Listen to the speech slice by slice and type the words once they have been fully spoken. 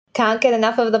Can't get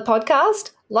enough of the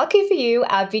podcast? Lucky for you,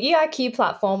 our Video IQ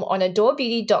platform on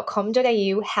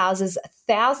adorebeauty.com.au houses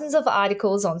thousands of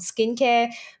articles on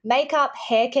skincare, makeup,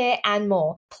 hair care, and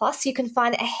more. Plus, you can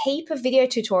find a heap of video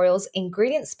tutorials,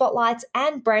 ingredient spotlights,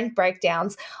 and brand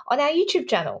breakdowns on our YouTube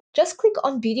channel. Just click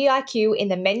on Beauty IQ in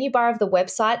the menu bar of the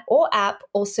website or app,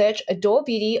 or search Adore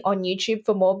Beauty on YouTube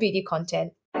for more beauty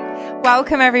content.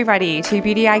 Welcome, everybody, to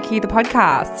Beauty IQ, the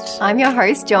podcast. I'm your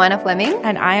host, Joanna Fleming.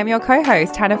 And I am your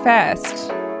co-host, Hannah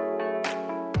First.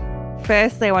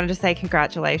 Firstly, I wanted to say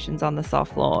congratulations on the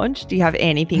soft launch. Do you have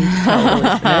anything to tell the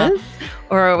listeners?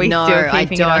 Or are we still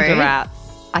keeping it under wraps?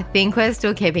 I think we're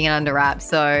still keeping it under wraps.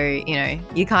 So,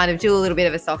 you kind of do a little bit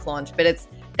of a soft launch, but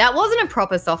that wasn't a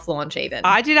proper soft launch even.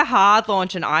 I did a hard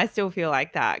launch and I still feel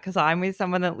like that because I'm with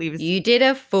someone that lives... You did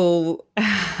a full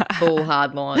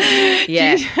hard launch.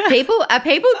 Yeah. Are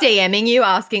people DMing you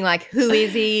asking like, who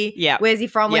is he? Yeah. Where's he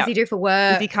from? What does he do for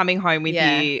work? Is he coming home with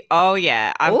you? Oh,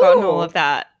 yeah. I've gotten all of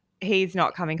that. He's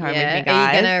not coming home with me, guys.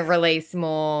 Are you going to release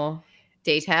more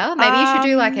detail? Maybe you should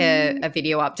do like a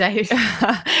video update.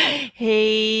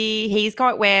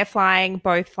 We're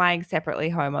both flying separately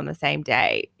home on the same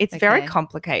day. It's very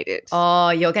complicated. Oh,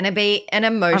 you're going to be an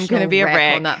emotional I'm gonna be wreck a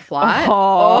wreck on that flight.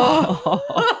 Oh.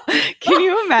 Can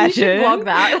you imagine? You should vlog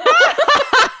that.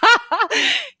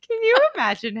 Can you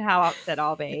imagine how upset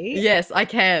I'll be? Yes, I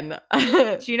can.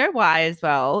 Do you know why as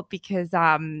well? Because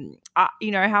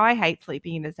you know how I hate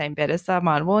sleeping in the same bed as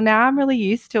someone? Well, now I'm really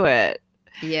used to it.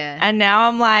 Yeah. And now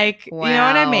I'm like, wow. You know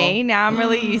what I mean? Now I'm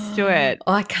really used to it.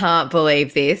 I can't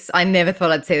believe this. I never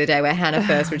thought I'd see the day where Hannah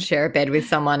First would share a bed with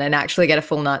someone and actually get a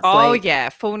full night's sleep. Oh, yeah,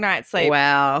 full night's sleep.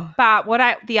 Wow. But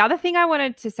the other thing I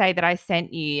wanted to say that I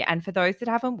sent you, and for those that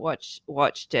haven't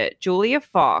watched it, Julia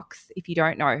Fox, if you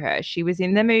don't know her, she was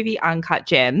in the movie Uncut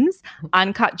Gems.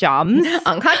 Uncut Gems.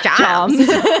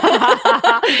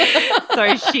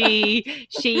 So she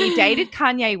dated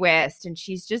Kanye West and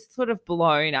she's just sort of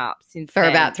blown up since for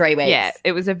about 3 weeks. Yeah,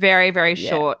 it was a very, very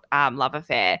short love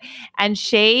affair. And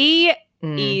she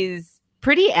is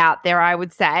pretty out there, I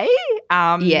would say.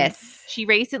 Yes. She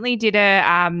recently did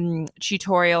a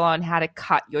tutorial on how to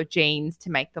cut your jeans to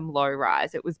make them low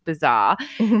rise. It was bizarre.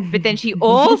 But then she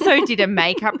also did a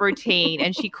makeup routine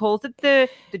and she calls it the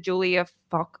Julia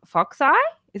Fox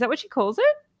eye. Is that what she calls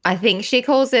it? I think she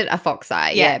calls it a fox eye,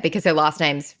 yeah, because her last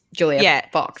name's Julia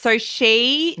Fox. So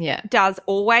she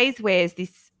always wears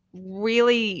this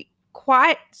really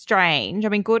quite strange. I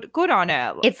mean, good on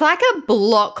her. It's like a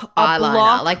block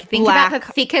eyeliner. Like think about the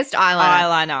thickest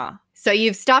eyeliner. So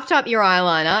you've stuffed up your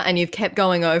eyeliner and you've kept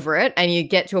going over it and you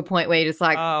get to a point where you're just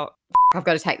like, I've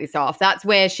got to take this off. That's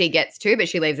where she gets to, but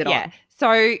she leaves it on.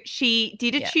 So she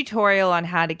did a tutorial on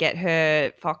how to get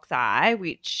her fox eye,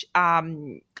 which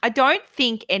I don't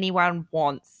think anyone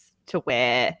wants to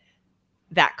wear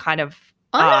that kind of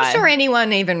I'm not sure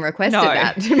anyone even requested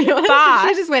that, to be honest. But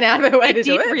she just went out of her way to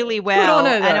do it. It did really well. Good on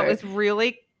her, and it was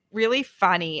really, really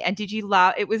funny. And did you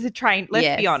love it? Was a train.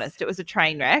 Let's be honest, it was a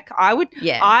train wreck.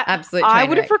 Absolute. I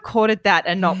would have recorded that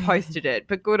and not posted it,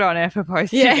 but good on her for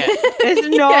posting it. There's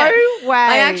no way.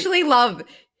 I actually love.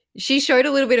 She showed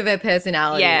a little bit of her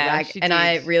personality, and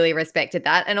I really respected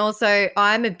that. And also,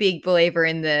 I'm a big believer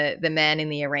in the man in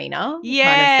the arena kind of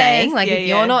saying. Like, if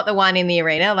you're not the one in the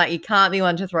arena, like, you can't be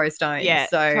one to throw stones. Yeah,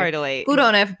 so totally. Good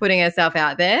on her for putting herself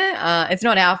out there. It's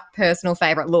not our personal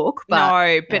favourite look,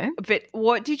 but but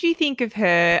what did you think of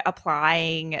her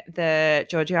applying the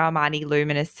Giorgio Armani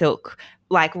Luminous Silk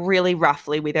like really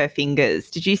roughly with her fingers?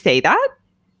 Did you see that?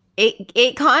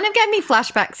 It kind of gave me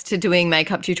flashbacks to doing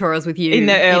makeup tutorials with you in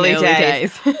the early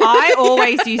days. I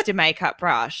always used a makeup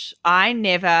brush. I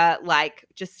never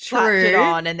just slapped it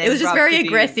on and then it was just very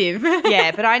aggressive.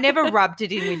 Yeah, but I never rubbed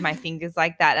it in with my fingers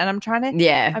like that. And I'm trying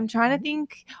to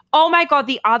think. Oh my God,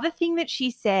 the other thing that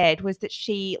she said was that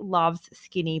she loves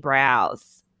skinny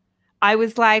brows. I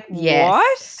was like,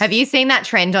 what? Have you seen that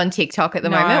trend on TikTok at the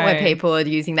moment where people are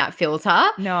using that filter?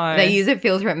 No. They use a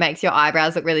filter. It makes your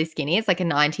eyebrows look really skinny. It's like a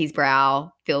 90s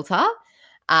brow filter.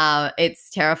 It's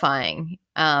terrifying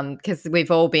because we've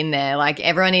all been there. Like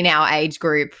everyone in our age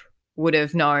group would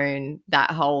have known that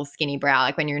whole skinny brow,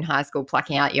 like when you're in high school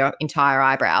plucking out your entire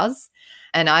eyebrows.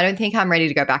 And I don't think I'm ready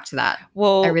to go back to that.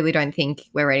 Well, I really don't think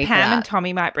we're ready for that. Pam and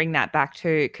Tommy might bring that back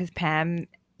too because Pam...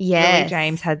 Lily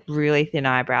James had really thin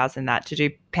eyebrows and that to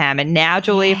do Pam. And now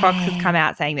Julia Fox has come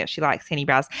out saying that she likes skinny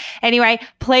brows. Anyway,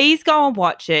 please go and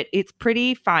watch it. It's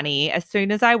pretty funny. As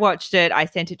soon as I watched it, I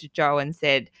sent it to Joe and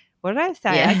said, what did I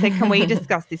say? I said, can we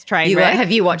discuss this train wreck?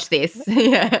 Have you watched this?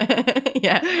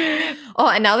 Yeah. Oh,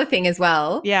 another thing as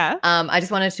well. Yeah. I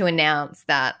just wanted to announce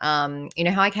that, you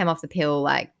know how I came off the pill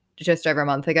like just over a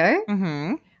month ago?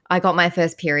 Mm-hmm. I got my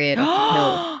first period off the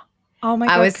pill. Oh my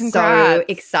God, I was congrats. so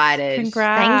excited.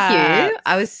 Congrats. Thank you.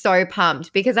 I was so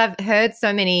pumped because I've heard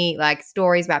so many like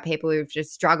stories about people who've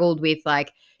just struggled with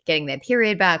like getting their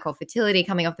period back or fertility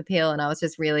coming off the pill. And I was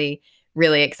just really,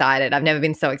 really excited. I've never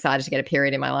been so excited to get a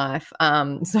period in my life.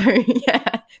 So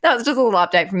yeah, that was just a little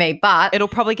update from me, but it'll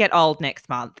probably get old next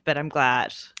month, but I'm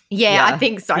glad. Yeah, I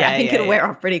think so. Yeah, I think it'll wear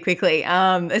off pretty quickly,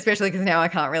 especially because now I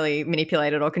can't really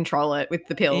manipulate it or control it with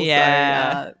the pills.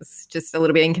 Yeah. So it's just a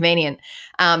little bit inconvenient.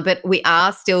 But we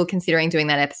are still considering doing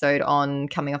that episode on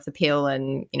coming off the pill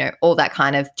and, you know, all that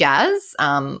kind of jazz.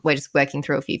 We're just working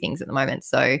through a few things at the moment.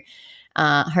 So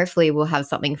hopefully we'll have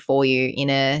something for you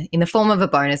in the form of a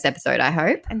bonus episode, I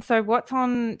hope. And so what's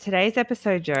on today's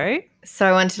episode, Jo?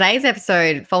 So on today's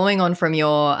episode, following on from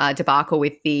your debacle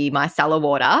with the micellar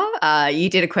water, you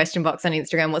did a question box on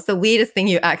Instagram. What's the weirdest thing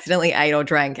you accidentally ate or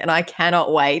drank? And I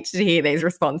cannot wait to hear these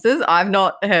responses. I've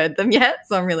not heard them yet,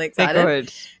 so I'm really excited. They're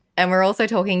good. And we're also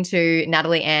talking to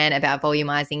Natalie Ann about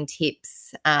volumizing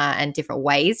tips and different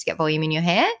ways to get volume in your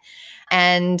hair.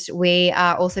 And we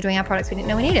are also doing our products we didn't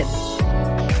know we needed.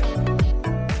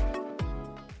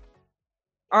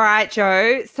 All right,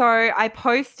 Jo. So I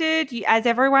posted, as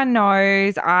everyone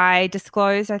knows, I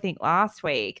disclosed, I think last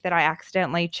week, that I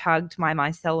accidentally chugged my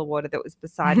micellar water that was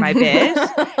beside my bed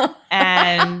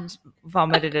and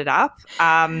vomited it up.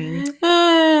 And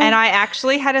I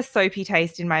actually had a soapy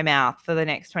taste in my mouth for the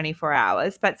next 24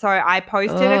 hours. But so I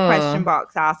posted a question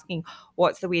box asking,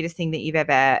 what's the weirdest thing that you've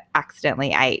ever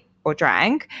accidentally ate or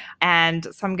drank? And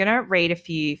so I'm going to read a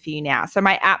few for you now. So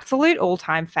my absolute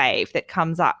all-time fave that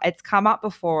comes up, it's come up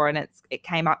before and it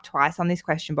came up twice on this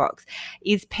question box,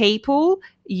 is people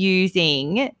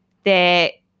using their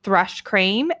thrush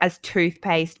cream as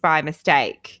toothpaste by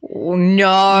mistake. Oh,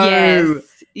 no.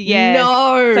 Yes.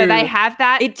 No. So they have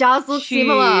that. It does look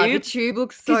similar. The tube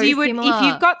looks so similar. If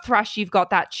you've got thrush, you've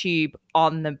got that tube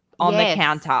on the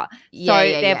counter. So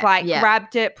they've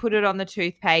grabbed it, put it on the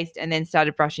toothpaste, and then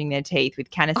started brushing their teeth with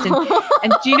Canesten.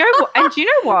 and do you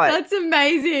know what? That's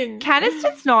amazing.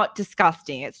 Canesten's not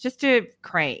disgusting. It's just a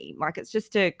cream. Like it's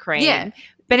just a cream. Yeah.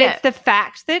 But it's the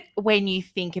fact that when you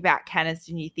think about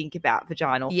Canesten, you think about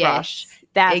vaginal thrush.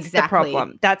 That's the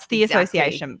problem. That's the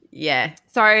association. Yeah.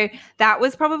 So that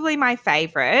was probably my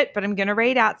favorite, but I'm going to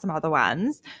read out some other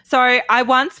ones. So I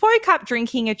once woke up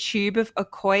drinking a tube of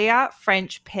Akoya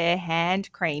French pear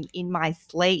hand cream in my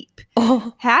sleep.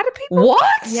 Oh. How do people?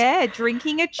 What? Yeah,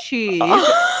 drinking a tube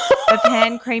of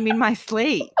hand cream in my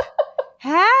sleep.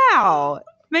 How?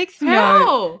 Makes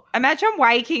no. Imagine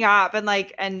waking up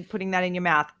and putting that in your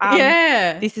mouth.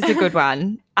 This is a good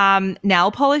one.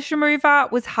 Nail polish remover,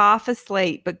 was half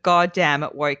asleep, but goddamn,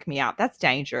 it woke me up. That's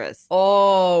dangerous.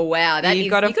 Oh wow,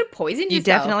 you could poison yourself. You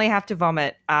definitely have to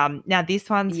vomit. Now this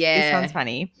one's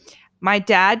funny. My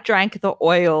dad drank the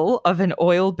oil of an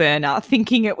oil burner,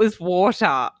 thinking it was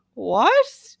water. What?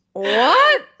 Imagine,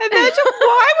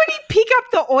 why would he pick up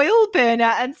the oil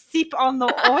burner and sip on the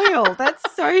oil? That's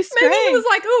so strange. Maybe he was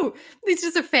like, oh, this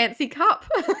is just a fancy cup.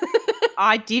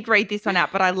 I did read this one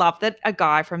out, but I love that a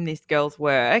guy from this girl's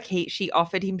work, she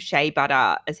offered him shea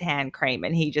butter as hand cream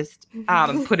and he just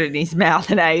put it in his mouth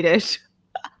and ate it.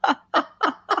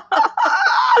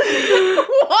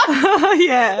 What?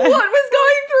 Yeah. What was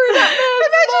going through that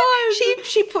man's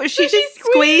mind? She just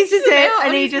squeezes it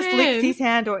and he just licks his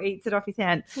hand or eats it off his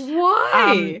hand.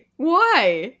 Why?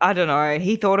 Why? I don't know.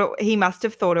 He must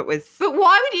have thought it was. But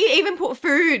why would you even put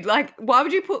food? Like, why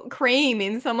would you put cream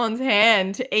in someone's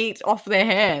hand to eat off their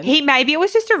hand? Maybe it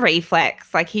was just a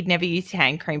reflex. Like he'd never used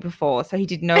hand cream before, so he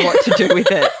didn't know what to do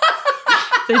with it.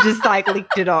 So he just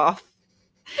licked it off.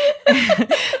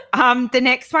 The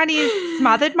next one is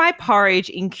smothered my porridge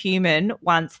in cumin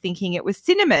once thinking it was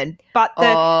cinnamon. But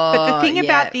the thing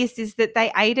about this is that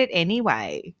they ate it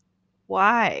anyway.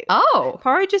 Why? Oh.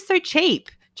 Porridge is so cheap.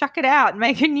 Chuck it out and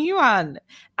make a new one.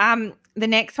 The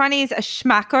next one is a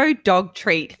schmacko dog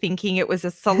treat thinking it was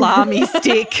a salami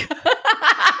stick. How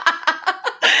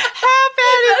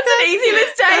bad is that? That's an easy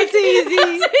mistake. That's easy.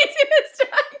 That's an easy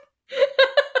mistake.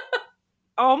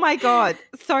 Oh my God.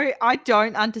 So I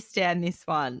don't understand this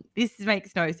one. This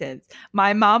makes no sense.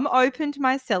 My mum opened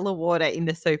my cellar water in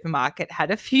the supermarket,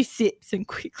 had a few sips and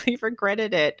quickly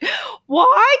regretted it.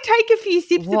 Why take a few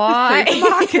sips at the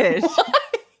supermarket?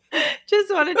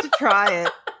 Just wanted to try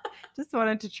it.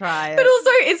 But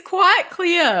also it's quite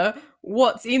clear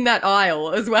what's in that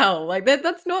aisle as well. Like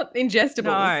that's not ingestible.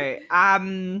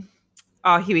 No.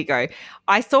 Oh, here we go.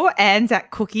 I saw Anzac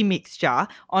cookie mixture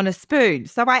on a spoon,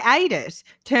 so I ate it.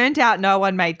 Turned out no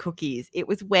one made cookies. It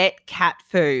was wet cat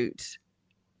food.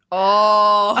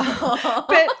 Oh.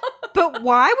 But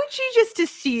why would you just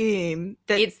assume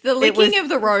that it's the licking of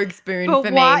the rogue spoon for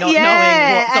me, not knowing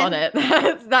what's on it.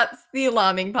 That's the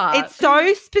alarming part. It's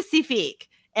so specific.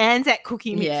 Anzac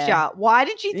cookie mixture. Why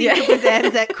did you think it was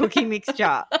Anzac cookie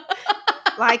mixture?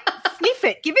 Like, sniff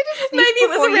it. Give it a sniff. Maybe it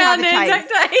was around Anzac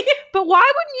Day. But why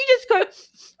wouldn't you just go,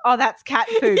 oh, that's cat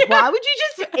food? Yeah. Why would you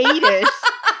just eat it?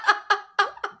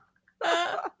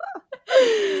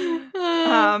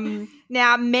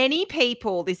 Now, many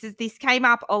people, this came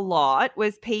up a lot,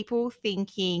 was people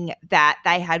thinking that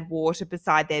they had water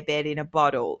beside their bed in a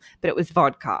bottle, but it was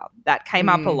vodka. That came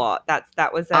up a lot.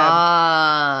 That was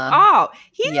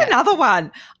here's another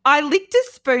one. I licked a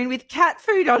spoon with cat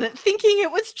food on it, thinking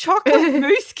it was chocolate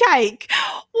mousse cake.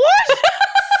 What?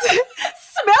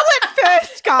 Smell it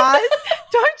first, guys.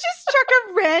 Don't just chuck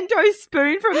a rando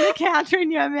spoon from the counter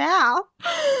in your mouth.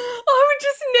 I would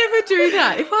just never do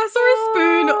that. If I saw a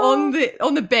spoon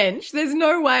on the bench, there's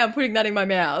no way I'm putting that in my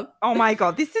mouth. Oh my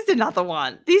God, this is another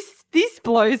one. This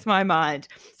blows my mind.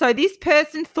 So this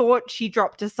person thought she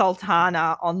dropped a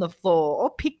sultana on the floor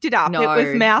or picked it up. It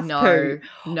was mouse poo.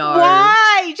 No.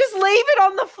 Why? Just leave it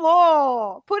on the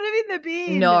floor. Put it in the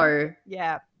bin. No.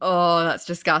 Yeah. Oh, that's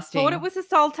disgusting. Thought it was a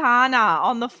sultana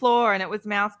on the floor and it was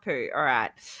mouse poo. All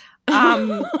right.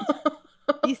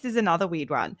 This is another weird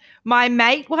one. My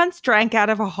mate once drank out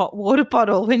of a hot water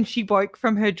bottle when she woke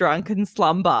from her drunken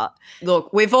slumber.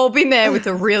 Look, we've all been there with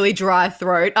a really dry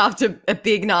throat after a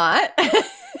big night.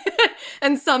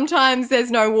 And sometimes there's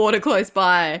no water close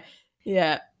by.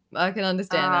 Yeah, I can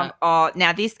understand that. Oh,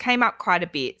 now this came up quite a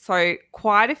bit. So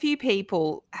quite a few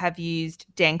people have used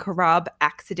Denka Rub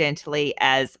accidentally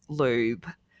as lube.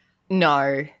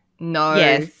 No.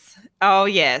 Yes. Oh,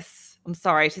 yes. I'm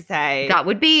sorry to say. That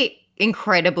would be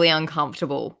incredibly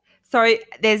uncomfortable. So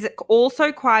there's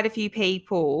also quite a few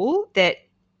people that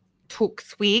took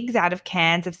swigs out of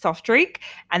cans of soft drink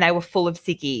and they were full of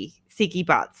ciggy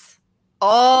butts.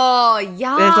 Oh,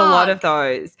 yuck. There's a lot of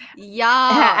those.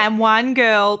 Yuck. And one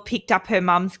girl picked up her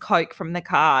mum's Coke from the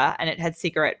car and it had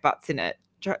cigarette butts in it,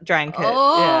 drank it.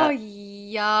 Oh,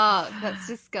 yuck. That's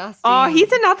disgusting. Oh,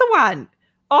 here's another one.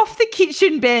 Off the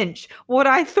kitchen bench, what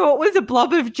I thought was a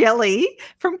blob of jelly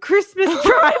from Christmas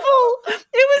Trifle. It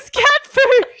was cat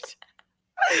food.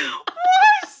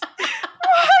 What?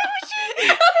 Why would you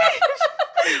eat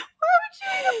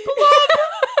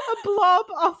a blob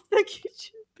off the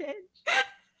kitchen bench?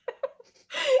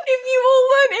 If you all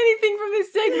learn anything from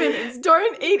this segment, it's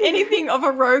don't eat anything of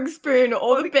a rogue spoon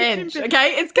or the bench,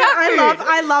 okay? It's cat food.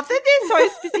 I love that they're so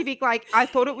specific. Like, I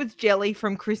thought it was jelly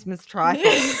from Christmas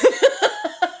Trifle.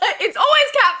 It's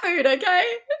always cat food, okay?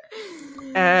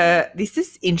 This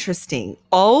is interesting.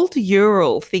 Old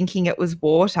Ural thinking it was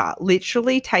water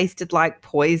literally tasted like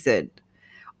poison.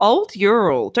 Old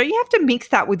Ural. Don't you have to mix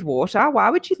that with water? Why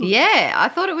would you? Yeah, I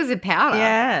thought it was a powder.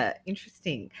 Yeah,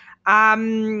 interesting.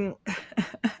 I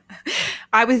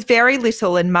was very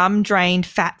little and Mum drained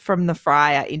fat from the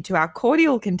fryer into our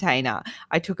cordial container.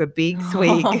 I took a big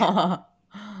swig.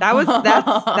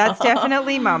 That's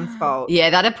definitely Mum's fault. Yeah,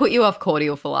 that'd put you off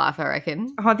cordial for life, I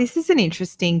reckon. Oh, this is an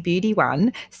interesting beauty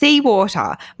one.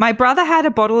 Seawater. My brother had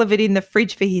a bottle of it in the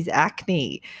fridge for his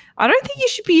acne. I don't think you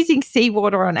should be using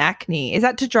seawater on acne. Is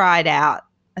that to dry it out?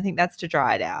 I think that's to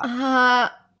dry it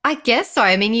out. I guess so.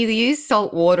 I mean, you use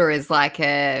salt water as like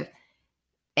a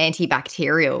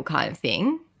antibacterial kind of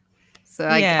thing. So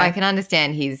I can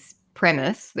understand his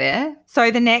premise there. So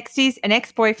the next is an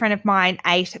ex-boyfriend of mine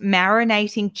ate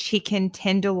marinating chicken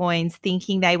tenderloins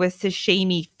thinking they were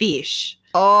sashimi fish.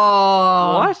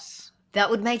 Oh. What?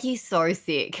 That would make you so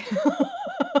sick.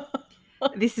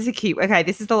 This is a cute. Okay,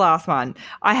 this is the last one.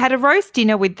 I had a roast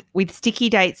dinner with sticky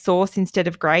date sauce instead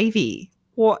of gravy.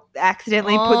 What?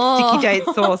 Accidentally put sticky date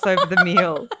sauce over the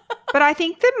meal. But I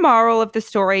think the moral of the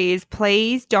story is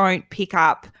please don't pick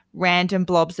up random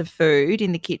blobs of food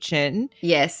in the kitchen.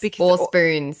 Yes, or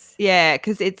spoons. Yeah,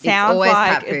 because it sounds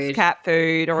like it's cat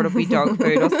food or it'll be dog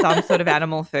food or some sort of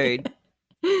animal food.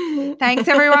 Thanks,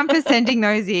 everyone, for sending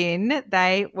those in.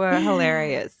 They were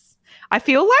hilarious. I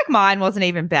feel like mine wasn't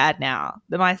even bad now.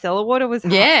 The micellar water was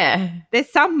hot. Yeah. There's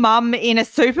some mum in a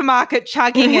supermarket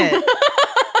chugging it.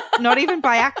 Not even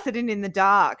by accident in the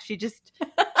dark. She just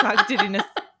chugged it in a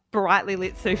brightly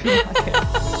lit supermarket.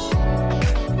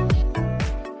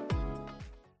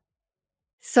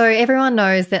 So everyone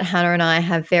knows that Hannah and I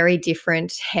have very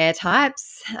different hair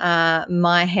types.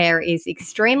 My hair is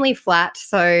extremely flat,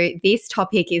 so this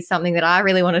topic is something that I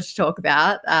really wanted to talk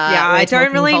about. I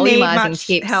don't really need much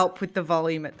help with the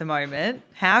volume at the moment.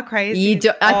 How crazy?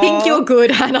 I think you're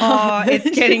good, Hannah. Oh, it's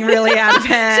getting really out of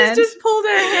hand. She's just pulled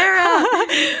her hair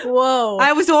out. Whoa.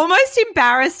 I was almost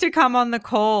embarrassed to come on the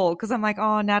call because I'm like,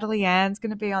 oh, Natalie Ann's going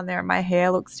to be on there and my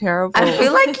hair looks terrible. I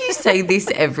feel like you say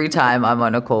this every time I'm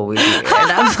on a call with you.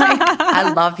 And I'm like,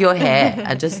 I love your hair.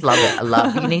 I just love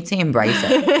it. You need to embrace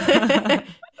it.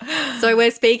 So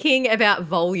we're speaking about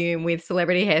volume with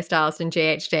celebrity hairstylist and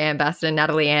GHD ambassador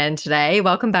Natalie Ann today.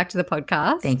 Welcome back to the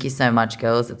podcast. Thank you so much,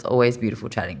 girls. It's always beautiful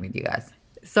chatting with you guys.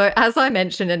 So as I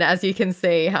mentioned, and as you can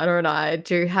see, Hannah and I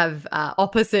do have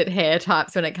opposite hair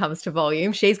types when it comes to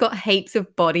volume. She's got heaps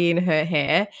of body in her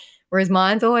hair, whereas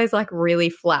mine's always like really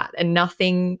flat and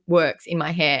nothing works in my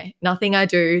hair. Nothing I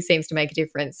do seems to make a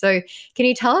difference. So can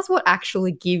you tell us what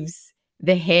actually gives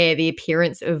the hair the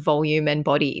appearance of volume and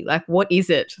body? Like, what is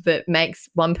it that makes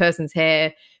one person's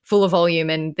hair full of volume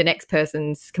and the next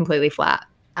person's completely flat?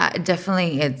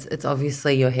 Definitely, it's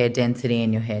obviously your hair density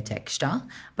and your hair texture,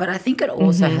 but I think it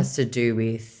also has to do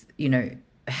with,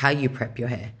 how you prep your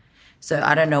hair. So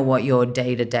I don't know what your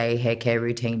day-to-day hair care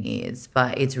routine is,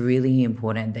 but it's really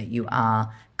important that you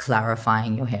are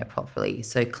clarifying your hair properly.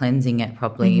 So cleansing it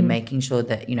properly, making sure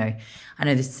that, I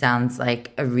know this sounds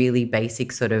like a really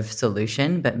basic sort of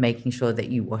solution, but making sure that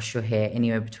you wash your hair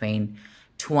anywhere between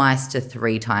 2 to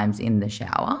 3 times in the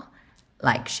shower,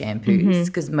 like shampoos,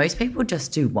 because most people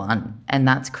just do 1, and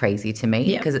that's crazy to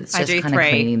me because it's just kind of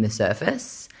cleaning the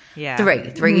surface. Yeah.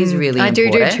 3 is really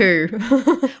important. I do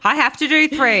 2. I have to do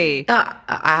 3. I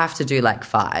have to do like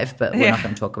 5, but we're not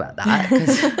going to talk about that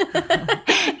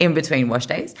because in between wash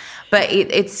days. But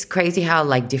it's crazy how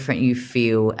like different you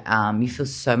feel. You feel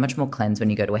so much more cleansed when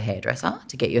you go to a hairdresser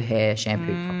to get your hair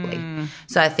shampooed properly.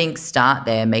 So I think start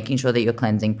there, making sure that you're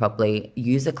cleansing properly.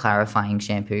 Use a clarifying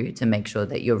shampoo to make sure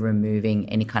that you're removing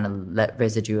any kind of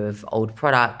residue of old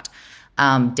product.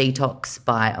 Detox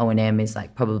by O&M is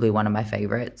like probably one of my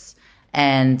favorites.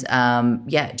 And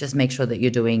just make sure that you're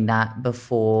doing that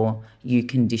before you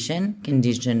condition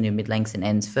your mid-lengths and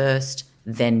ends first,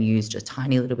 then use just a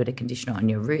tiny little bit of conditioner on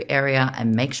your root area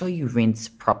and make sure you rinse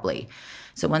properly.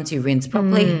 So once you rinse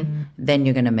properly, then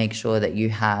you're going to make sure that you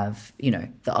have, the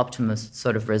optimal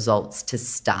sort of results to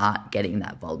start getting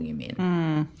that volume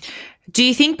in. Do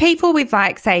you think people with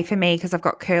like, say for me, because I've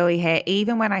got curly hair,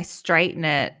 even when I straighten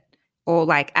it, or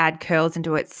like add curls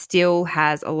into it, still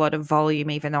has a lot of volume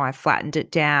even though I flattened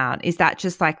it down? Is that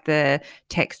just like the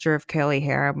texture of curly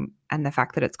hair and the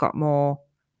fact that it's got more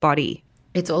body?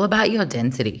 It's all about your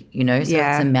density, so it's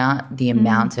the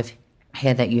amount of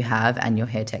hair that you have and your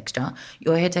hair texture.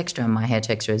 Your hair texture and my hair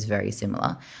texture is very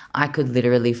similar. I could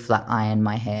literally flat iron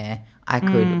my hair. I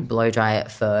could blow dry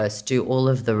it first, do all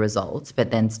of the results,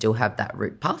 but then still have that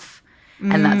root puff.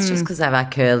 And that's just because of our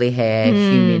curly hair,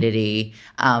 humidity.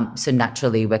 So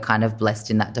naturally we're kind of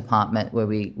blessed in that department where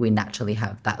we naturally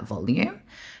have that volume.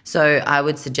 So I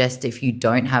would suggest if you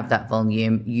don't have that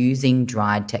volume, using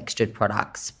dried textured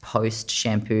products post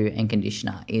shampoo and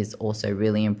conditioner is also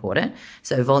really important.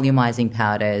 So volumizing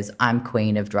powders, I'm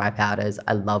queen of dry powders.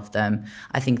 I love them.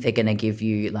 I think they're going to give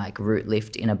you like root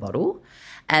lift in a bottle.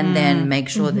 And then make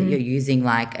sure that you're using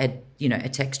like a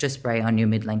texture spray on your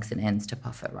mid-lengths and ends to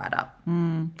puff it right up.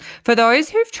 For those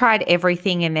who've tried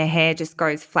everything and their hair just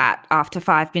goes flat after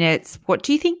 5 minutes, what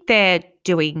do you think they're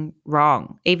doing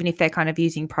wrong? Even if they're kind of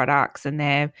using products and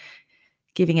they're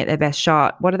giving it their best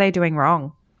shot, what are they doing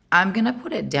wrong? I'm going to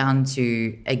put it down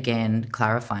to, again,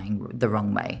 clarifying the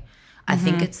wrong way. I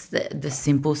think it's the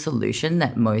simple solution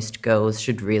that most girls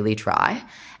should really try.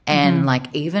 And like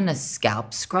even a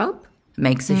scalp scrub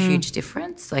makes a huge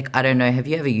difference. Like, I don't know, have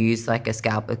you ever used like a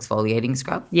scalp exfoliating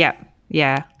scrub? Yeah.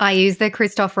 I use the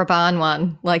Christophe Robin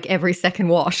one like every second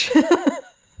wash.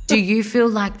 Do you feel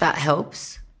like that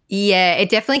helps? Yeah, it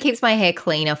definitely keeps my hair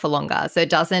cleaner for longer. So it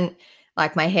doesn't,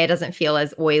 like my hair doesn't feel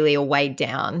as oily or weighed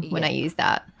down when I use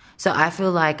that. So I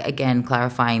feel like, again,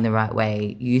 clarifying the right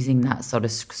way, using that sort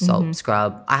of salt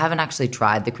scrub. I haven't actually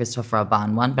tried the Christophe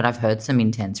Robin one, but I've heard some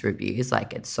intense reviews.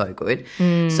 Like, it's so good.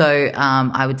 So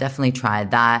I would definitely try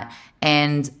that.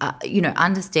 And,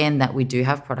 understand that we do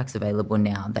have products available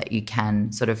now that you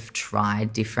can sort of try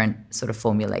different sort of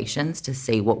formulations to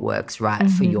see what works right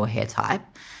for your hair type.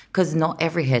 Because not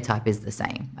every hair type is the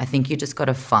same. I think you just got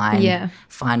to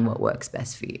find what works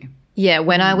best for you. Yeah,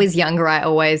 when I was younger, I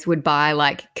always would buy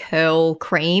like curl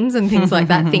creams and things like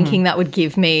that, thinking that would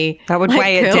give me that would like,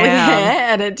 weigh it curly down.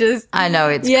 hair, and it just I know,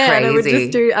 it's yeah, crazy. and it would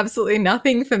just do absolutely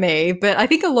nothing for me. But I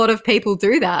think a lot of people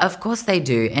do that. Of course they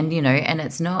do. And, you know, and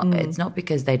it's not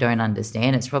because they don't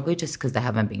understand. It's probably just because they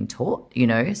haven't been taught, you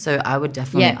know. So I would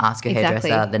definitely ask your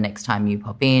hairdresser the next time you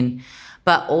pop in.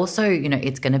 But also, you know,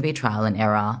 it's going to be trial and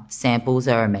error. Samples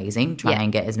are amazing. Try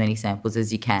and get as many samples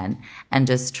as you can and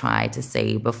just try to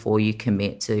see before you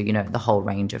commit to, you know, the whole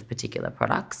range of particular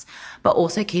products. But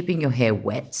also keeping your hair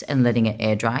wet and letting it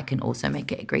air dry can also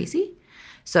make it greasy.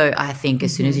 So I think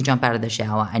as soon as you jump out of the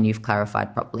shower and you've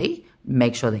clarified properly,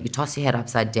 make sure that you toss your head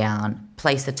upside down,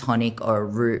 place a tonic or a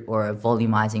root or a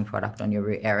volumizing product on your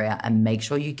root area, and make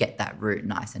sure you get that root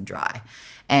nice and dry.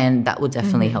 And that will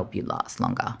definitely help you last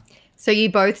longer. So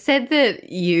you both said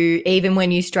that you, even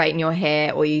when you straighten your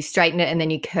hair or you straighten it and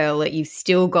then you curl it, you've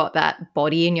still got that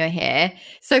body in your hair.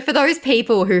 So for those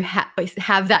people who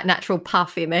have that natural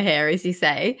puff in their hair, as you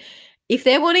say, if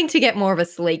they're wanting to get more of a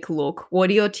sleek look,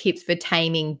 what are your tips for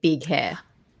taming big hair?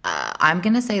 I'm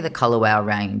going to say the Colour Wow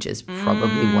range is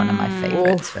probably one of my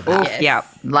favorites for that. Yeah.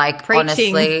 Like,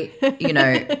 Preaching. honestly, you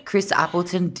know, Chris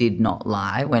Appleton did not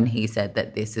lie when he said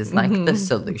that this is like the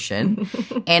solution.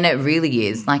 And it really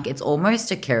is. Like, it's almost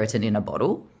a keratin in a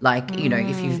bottle. Like, you know,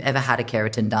 if you've ever had a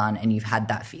keratin done and you've had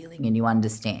that feeling and you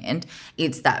understand,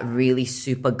 it's that really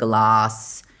super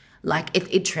glass. Like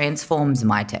it transforms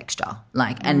my texture,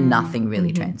 like, and nothing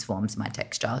really transforms my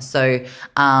texture. So,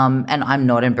 and I'm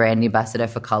not a brand ambassador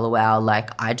for Colour Wow. Like,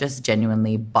 I just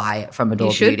genuinely buy it from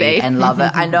Adore Beauty and love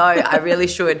it. I know, I really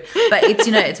should. But it's,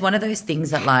 you know, it's one of those things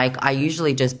that like I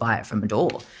usually just buy it from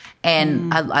Adore,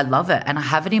 and I love it. And I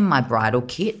have it in my bridal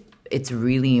kit. It's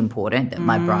really important that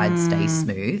my bride stays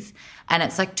smooth, and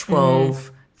it's like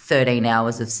 13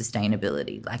 hours of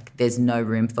sustainability. Like, there's no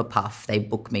room for puff. They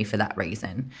book me for that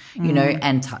reason, you know,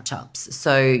 and touch-ups.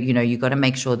 So, you know, you got to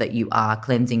make sure that you are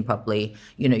cleansing properly,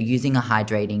 you know, using a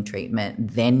hydrating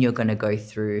treatment. Then you're going to go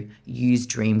through, use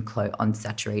Dream Coat on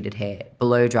saturated hair,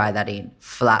 blow dry that in,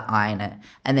 flat iron it.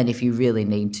 And then if you really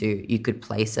need to, you could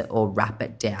place it or wrap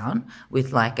it down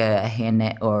with like a hair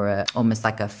net or almost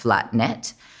like a flat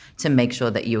net to make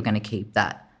sure that you're going to keep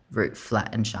that root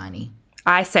flat and shiny.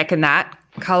 I second that.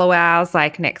 Colour Wow's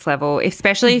like next level,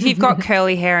 especially if you've got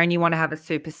curly hair and you want to have a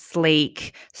super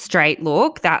sleek, straight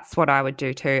look. That's what I would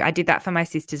do too. I did that for my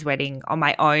sister's wedding on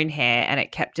my own hair and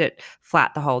it kept it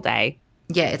flat the whole day.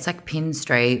 Yeah, it's like pin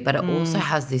straight, but it also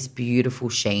has this beautiful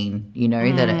sheen, you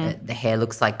know, that the hair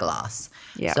looks like glass.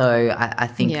 Yeah. So I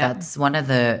think that's one of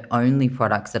the only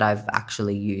products that I've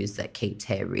actually used that keeps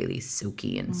hair really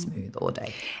silky and smooth all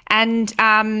day. And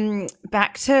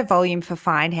back to volume for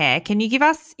fine hair, can you give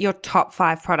us your top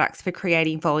 5 products for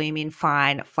creating volume in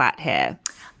fine, flat hair?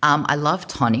 I love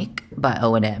Tonic by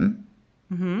O&M.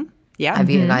 Yeah.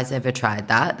 Have you guys ever tried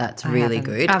that? That's really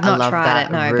good. I've I not love tried that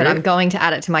it, no, root. but I'm going to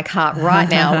add it to my cart right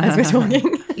now as we're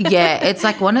talking. Yeah, it's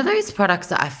like one of those products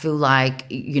that I feel like,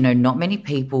 you know, not many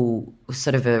people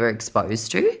sort of are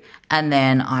exposed to. And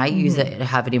then I use it,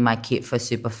 have it in my kit for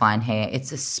super fine hair.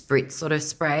 It's a spritz sort of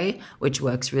spray, which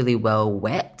works really well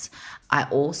wet. I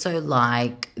also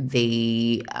like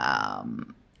the,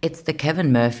 it's the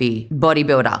Kevin Murphy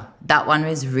Bodybuilder. That one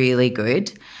was really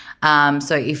good.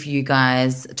 So if you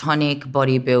guys, Tonic,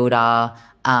 Bodybuilder,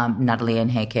 Natalie and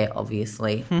Hair Care,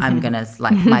 obviously. I'm going to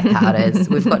like my powders.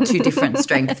 We've got 2 different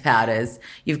strength powders.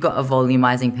 You've got a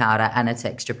volumizing powder and a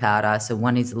texture powder. So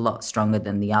one is a lot stronger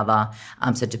than the other.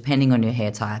 So depending on your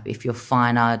hair type, if you're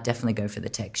finer, definitely go for the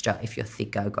texture. If you're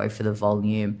thicker, go for the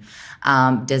volume.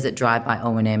 Desert Dry by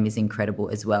O&M is incredible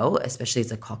as well, especially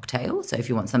as a cocktail. So if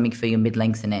you want something for your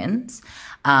mid-lengths and ends.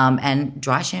 And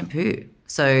dry shampoo.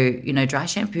 So, you know, dry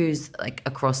shampoos like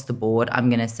across the board, I'm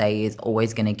going to say is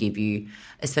always going to give you,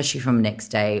 especially from next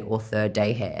day or third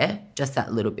day hair, just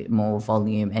that little bit more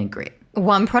volume and grit.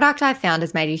 One product I found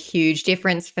has made a huge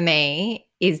difference for me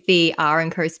is the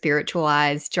R&Co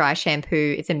Spiritualized Dry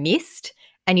Shampoo. It's a mist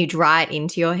and you dry it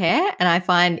into your hair. And I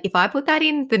find if I put that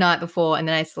in the night before and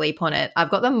then I sleep on it, I've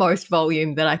got the most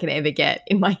volume that I can ever get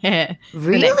in my hair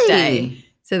the next day.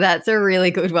 So that's a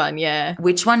really good one, yeah.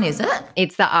 Which one is it?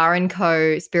 It's the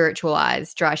R&Co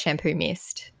Spiritualized Dry Shampoo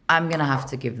Mist. I'm going to have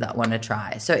to give that one a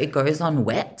try. So it goes on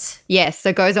wet? Yes,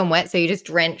 so it goes on wet. So you just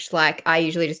drench, like I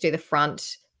usually just do the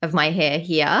front of my hair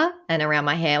here and around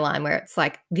my hairline where it's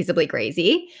like visibly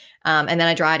greasy. And then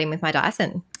I dry it in with my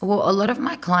Dyson. Well, a lot of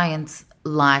my clients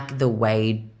like the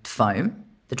Wade foam.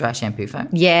 The dry shampoo foam.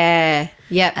 Yeah.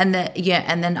 Yeah. And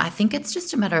then I think it's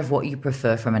just a matter of what you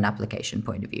prefer from an application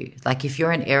point of view. Like if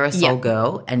you're an aerosol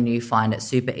girl and you find it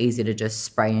super easy to just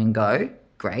spray and go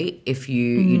great. If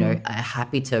you know, are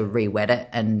happy to re-wet it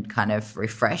and kind of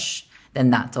refresh, then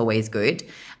that's always good.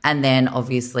 And then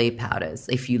obviously powders.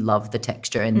 If you love the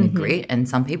texture and the grit, and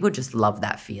some people just love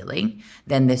that feeling,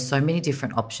 then there's so many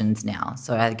different options now.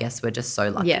 So I guess we're just so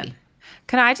lucky. Yeah.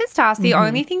 Can I just ask, the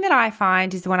only thing that I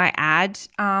find is when I add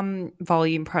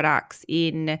volume products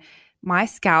in, my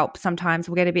scalp sometimes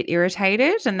will get a bit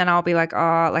irritated, and then I'll be like,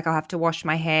 oh, like I'll have to wash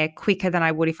my hair quicker than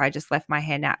I would if I just left my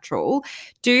hair natural.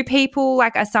 Do people,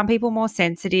 like, are some people more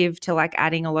sensitive to like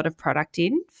adding a lot of product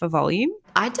in for volume?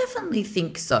 I definitely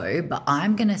think so, but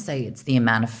I'm going to say it's the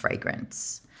amount of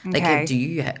fragrance. Okay. Like, do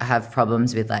you have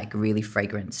problems with like really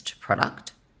fragranced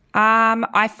product?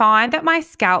 I find that my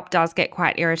scalp does get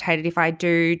quite irritated if I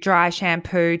do dry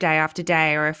shampoo day after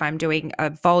day, or if I'm doing a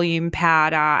volume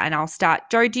powder, and I'll start.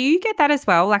 Jo, do you get that as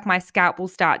well? Like my scalp will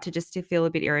start to feel a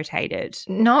bit irritated.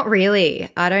 Not really.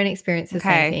 I don't experience the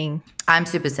same thing. I'm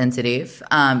super sensitive,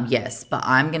 yes, but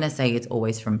I'm going to say it's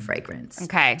always from fragrance.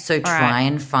 Okay. So try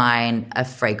and find a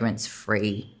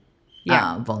fragrance-free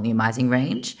volumizing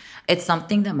range. It's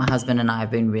something that my husband and I have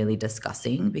been really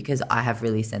discussing because I have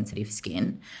really sensitive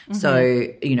skin. So,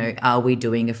 you know, are we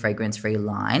doing a fragrance-free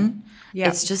line?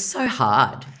 It's just so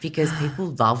hard because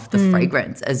people love the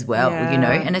fragrance as well, you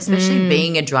know, and especially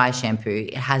being a dry shampoo,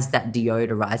 it has that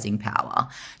deodorizing power.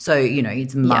 So, you know,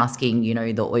 it's masking, you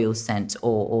know, the oil scent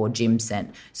or gym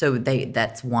scent. So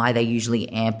that's why they usually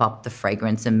amp up the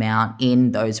fragrance amount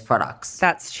in those products.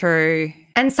 That's true.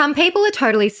 And some people are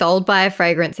totally sold by a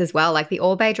fragrance as well, like the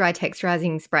Orbe Dry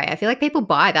Texturizing Spray. I feel like people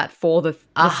buy that for the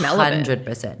smell of it.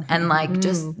 100%. And like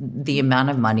just the amount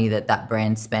of money that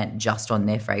brand spent just on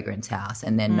their fragrance house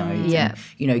and their notes and,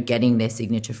 you know, getting their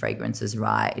signature fragrances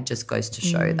right, it just goes to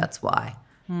show that's why.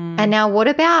 And now what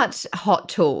about hot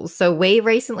tools? So we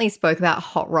recently spoke about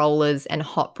hot rollers and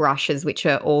hot brushes, which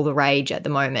are all the rage at the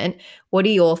moment. What are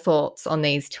your thoughts on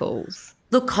these tools?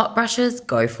 Look, hot brushes,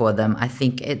 go for them. I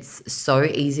think it's so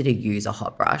easy to use a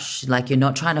hot brush. Like you're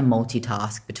not trying to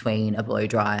multitask between a blow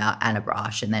dryer and a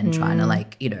brush and then trying to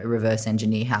like, you know, reverse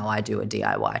engineer how I do a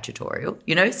DIY tutorial,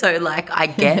 you know? So like I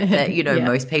get that, you know,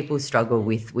 most people struggle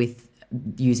with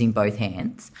using both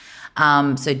hands.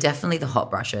 So definitely the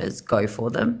hot brushes, go for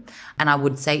them. And I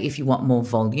would say if you want more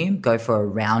volume, go for a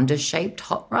rounder shaped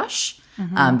hot brush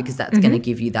because that's going to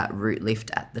give you that root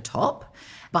lift at the top.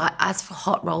 But as for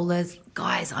hot rollers,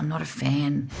 guys, I'm not a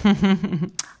fan.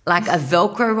 Like a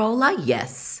Velcro roller,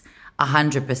 yes,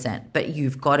 100%. But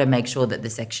you've got to make sure that the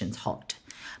section's hot.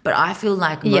 But I feel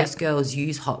like most girls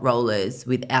use hot rollers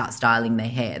without styling their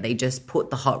hair. They just put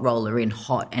the hot roller in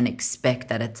hot and expect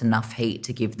that it's enough heat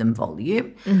to give them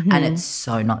volume. And it's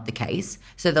so not the case.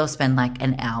 So they'll spend like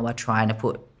an hour trying to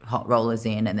put hot rollers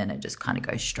in and then it just kind of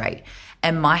goes straight.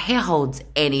 And my hair holds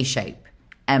any shape.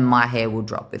 And my hair will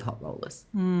drop with hot rollers.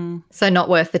 So not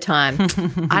worth the time.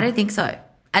 I don't think so.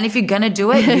 And if you're going to do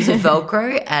it, use a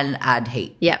Velcro and add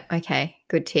heat. Yeah, okay.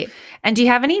 Good tip. And do you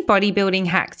have any bodybuilding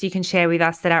hacks you can share with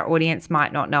us that our audience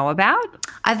might not know about?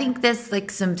 I think there's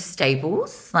like some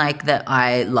staples like that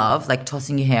I love, like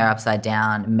tossing your hair upside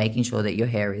down, making sure that your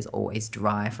hair is always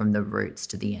dry from the roots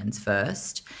to the ends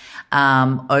first.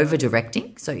 Over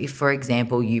directing. So if, for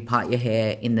example, you part your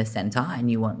hair in the center and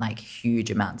you want like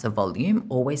huge amounts of volume,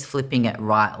 always flipping it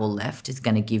right or left is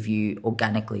going to give you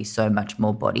organically so much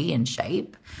more body and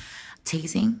shape.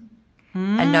 Teasing.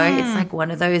 I know it's like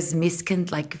one of those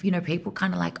like, you know, people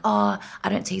kind of like, oh, I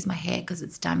don't tease my hair because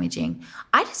it's damaging.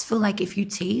 I just feel like if you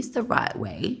tease the right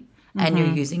way and you're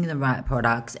using the right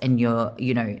products and you're,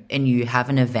 you know, and you have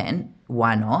an event,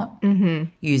 why not?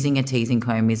 Using a teasing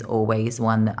comb is always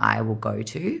one that I will go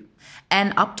to.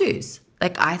 And updos.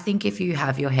 Like I think if you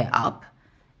have your hair up,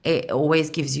 it always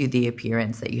gives you the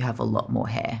appearance that you have a lot more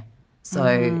hair.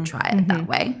 So try it that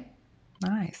way.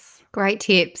 Nice. Great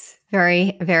tips.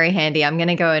 Very, very handy. I'm going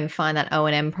to go and find that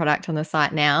O&M product on the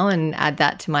site now and add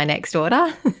that to my next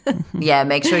order. Yeah,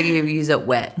 make sure you use it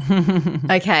wet.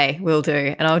 Okay, will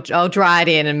do. And I'll dry it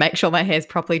in and make sure my hair's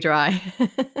properly dry.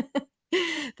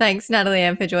 Thanks, Natalie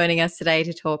Ann, for joining us today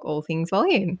to talk all things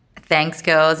volume. Thanks,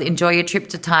 girls. Enjoy your trip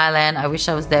to Thailand. I wish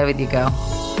I was there with you, girl.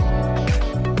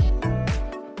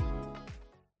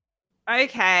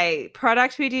 Okay,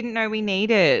 product we didn't know we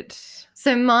needed.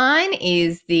 So mine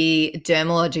is the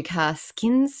Dermalogica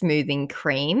Skin Smoothing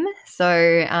Cream.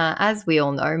 So as we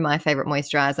all know, my favourite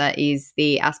moisturiser is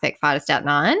the Aspect Phytostat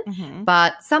 9.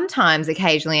 But sometimes,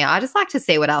 occasionally, I just like to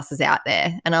see what else is out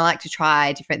there. And I like to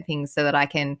try different things so that I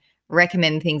can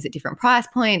recommend things at different price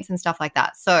points and stuff like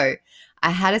that. So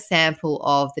I had a sample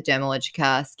of the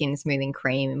Dermalogica Skin Smoothing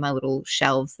Cream in my little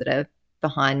shelves that are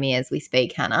behind me as we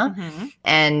speak, Hannah.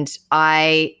 And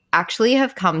I actually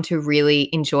have come to really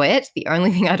enjoy it. The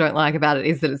only thing I don't like about it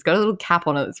is that it's got a little cap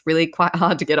on it. It's really quite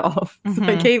hard to get off. So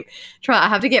I keep trying. I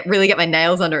have to really get my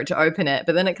nails under it to open it,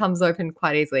 but then it comes open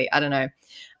quite easily. I don't know.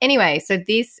 Anyway, so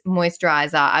this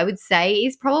moisturizer I would say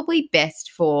is probably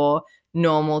best for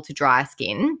normal to dry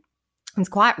skin. It's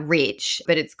quite rich,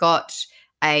 but it's got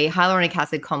a hyaluronic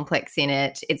acid complex in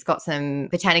it. It's got some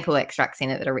botanical extracts in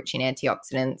it that are rich in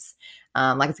antioxidants.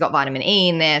 Like it's got vitamin E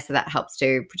in there, so that helps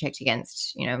to protect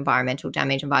against, environmental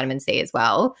damage, and vitamin C as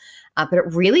well. But it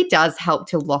really does help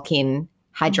to lock in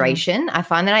hydration. I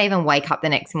find that I even wake up the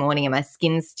next morning and my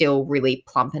skin's still really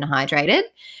plump and hydrated.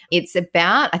 It's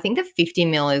about, I think the 50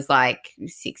 ml is like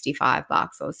 $65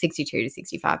 or $62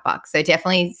 to $65. So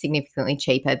definitely significantly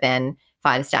cheaper than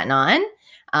Phytostat 9,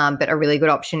 but a really good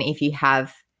option if you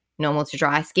have normal to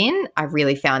dry skin. I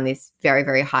really found this very,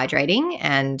 very hydrating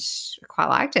and quite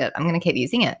liked it. I'm going to keep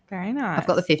using it. Very nice. I've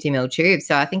got the 50 ml tube,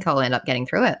 so I think I'll end up getting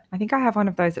through it. I think I have one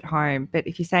of those at home, but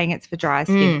if you're saying it's for dry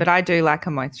skin, but I do like a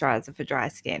moisturizer for dry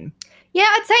skin. Yeah,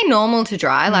 I'd say normal to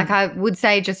dry. Like I would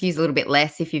say just use a little bit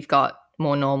less if you've got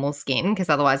more normal skin, because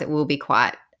otherwise it will be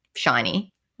quite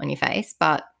shiny on your face.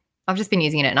 But I've just been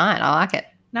using it at night. I like it.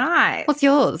 Nice. What's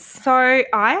yours? So I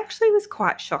actually was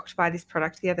quite shocked by this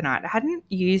product the other night. I hadn't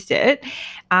used it.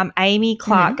 Amy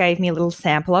Clark gave me a little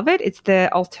sample of it. It's the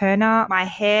Alterna My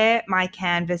Hair, My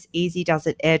Canvas Easy Does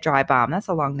It Air Dry Balm. That's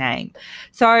a long name.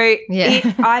 So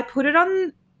I put it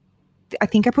on, I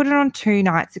think I put it on 2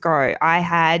 nights ago. I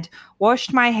had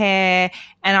washed my hair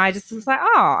and I just was like,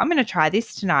 oh, I'm going to try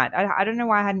this tonight. I don't know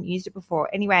why I hadn't used it before.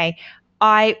 Anyway,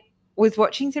 I was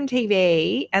watching some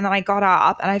TV and then I got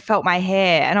up and I felt my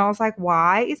hair and I was like,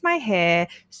 why is my hair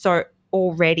so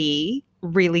already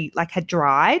really had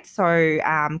dried so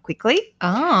quickly?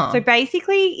 Oh. So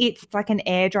basically it's like an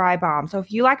air dry balm. So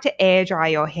if you like to air dry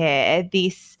your hair,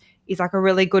 this is like a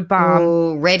really good balm.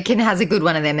 Oh, Redken has a good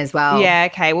one of them as well. Yeah,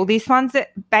 okay. Well, this one's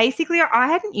basically, I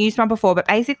hadn't used one before, but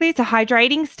basically it's a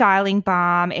hydrating styling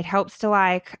balm. It helps to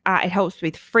it helps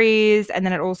with frizz, and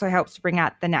then it also helps to bring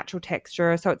out the natural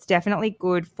texture. So it's definitely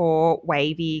good for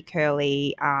wavy,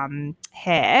 curly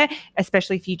hair,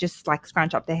 especially if you just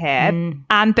scrunch up the hair.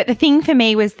 But the thing for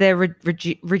me was the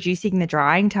reducing the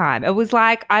drying time. It was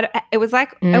it was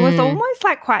almost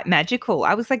quite magical.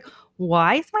 I was like,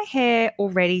 why is my hair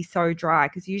already so dry?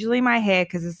 Because usually my hair,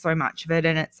 because there's so much of it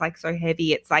and it's so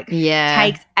heavy, it's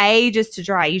takes ages to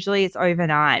dry. Usually it's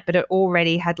overnight, but it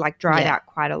already had dried out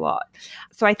quite a lot.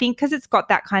 So I think because it's got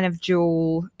that kind of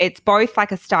dual, it's both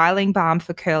a styling balm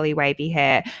for curly wavy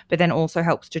hair, but then also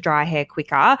helps to dry hair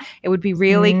quicker. It would be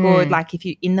really good if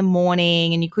you in the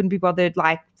morning and you couldn't be bothered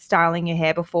styling your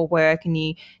hair before work and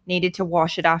you needed to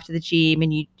wash it after the gym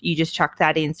and you just chucked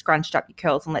that in, scrunched up your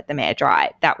curls and let them air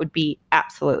dry. That would be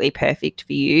absolutely perfect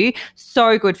for you.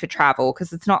 So good for travel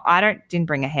because it's not, didn't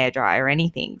bring a hairdryer or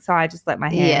anything. So I just let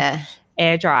my hair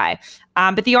air dry.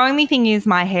 But the only thing is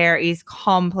my hair is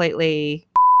completely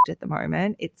at the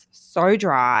moment. It's so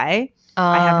dry.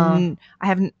 I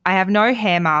have no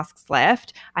hair masks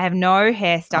left. I have no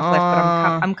hair stuff left,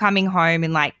 but I'm coming home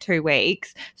in 2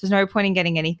 weeks. So there's no point in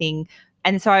getting anything.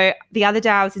 And so the other day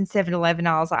I was in 7-Eleven.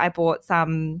 I bought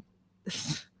some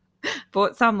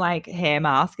hair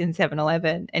mask in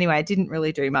 7-Eleven. Anyway, it didn't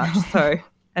really do much. So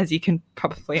as you can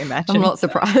probably imagine. I'm not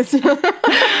surprised.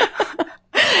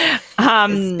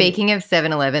 Speaking of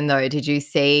 7-Eleven though, did you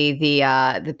see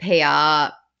the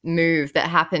PR move that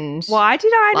happened? Why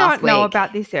did I not know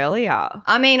about this earlier?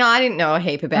 I mean, I didn't know a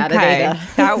heap about it either.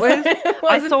 That was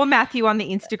I saw Matthew on the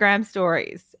Instagram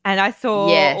stories and I saw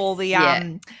all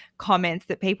the comments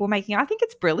that people were making. I think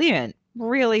it's brilliant.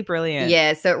 Really brilliant.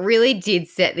 Yeah, so it really did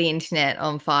set the internet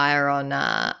on fire on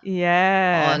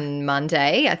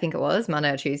Monday, I think it was,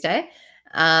 Monday or Tuesday.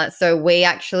 So we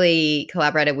actually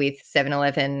collaborated with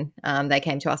 7-Eleven. They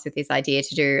came to us with this idea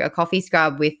to do a coffee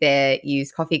scrub with their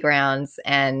used coffee grounds,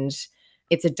 and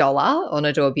it's $1 on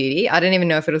Adore Beauty. I don't even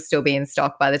know if it'll still be in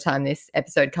stock by the time this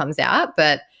episode comes out,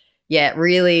 but yeah,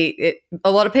 really,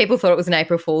 a lot of people thought it was an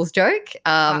April Fool's joke.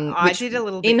 I did a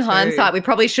little bit in too. hindsight, we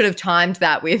probably should have timed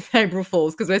that with April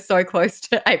Fool's because we're so close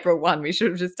to April 1. We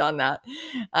should have just done that.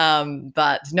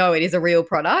 But no, it is a real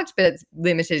product, but it's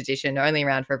limited edition, only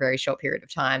around for a very short period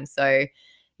of time. So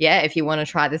yeah, if you want to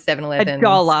try the 7-Eleven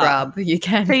scrub, you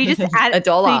can. So you just add $1.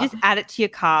 So you just add it to your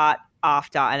cart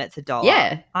after and it's $1.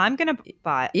 Yeah. I'm going to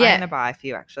buy a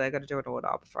few actually. I got to do an order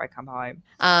before I come home.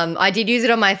 I did use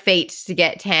it on my feet to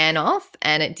get tan off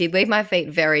and it did leave my feet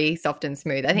very soft and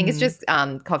smooth. I think it's just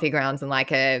coffee grounds and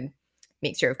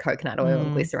mixture of coconut oil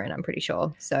and glycerin, I'm pretty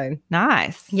sure. So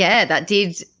nice. Yeah, that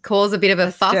did cause a bit of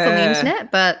a fuss on the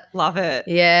internet, but love it.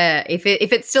 Yeah, if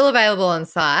it's still available on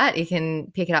site, you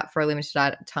can pick it up for a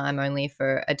limited time only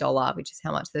for $1, which is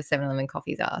how much the 7-Eleven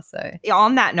coffees are. So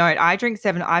on that note, I've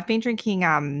been drinking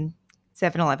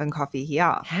 7-Eleven coffee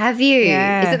here. Have you?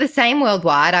 Yeah. Is it the same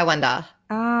worldwide, I wonder?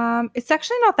 It's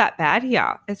actually not that bad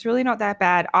here. It's really not that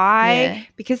bad.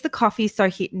 Because the coffee's so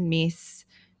hit and miss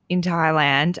in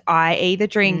Thailand, I either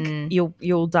drink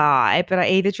you'll die, but I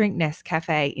either drink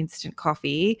Nescafe instant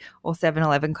coffee or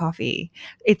 7-Eleven coffee.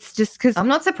 It's just because I'm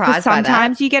not surprised by that.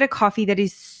 Sometimes you get a coffee that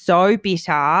is so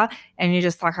bitter and you're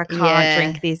just like, I can't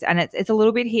drink this, and it's a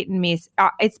little bit hit and miss.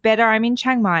 It's better. I'm in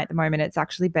Chiang Mai at the moment. It's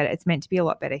actually better. It's meant to be a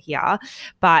lot better here,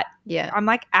 but I'm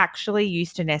like actually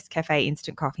used to Nescafe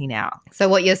instant coffee now. So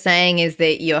what you're saying is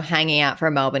that you're hanging out for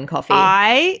a Melbourne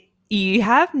coffee. You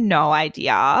have no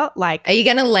idea. Like, are you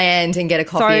going to land and get a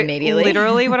coffee immediately?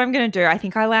 Literally what I'm going to do, I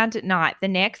think I land at night. The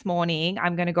next morning,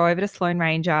 I'm going to go over to Sloane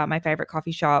Ranger, my favorite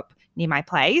coffee shop near my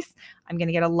place. I'm going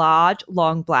to get a large,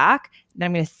 long black. Then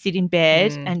I'm going to sit in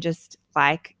bed and just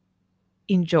like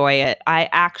enjoy it. I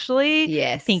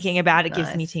actually, thinking about it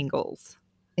gives me tingles.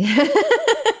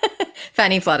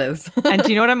 Fanny flutters. And do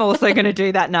you know what I'm also going to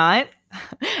do that night?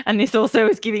 And this also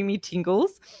is giving me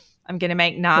tingles. I'm gonna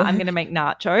make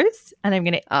nachos, and I'm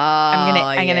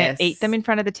gonna eat them in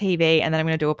front of the TV, and then I'm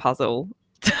gonna do a puzzle.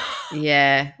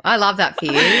 Yeah, I love that for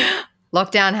you.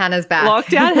 Lockdown Hannah's back.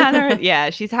 Lockdown Hannah, yeah,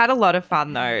 she's had a lot of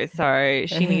fun though, so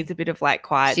she needs a bit of like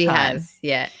quiet time. She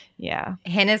has, yeah.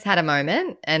 Hannah's had a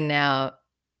moment, and now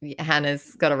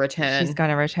Hannah's got to return. She's going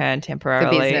to return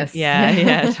temporarily. For business.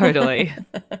 Yeah, totally.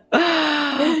 All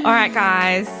right,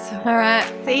 guys. All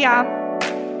right, see ya.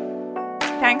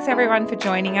 Thanks everyone for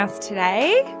joining us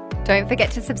today. Don't forget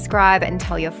to subscribe and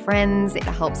tell your friends. It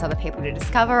helps other people to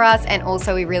discover us. And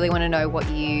also we really want to know what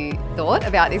you thought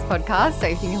about this podcast. So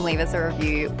if you can leave us a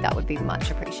review, that would be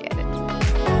much appreciated.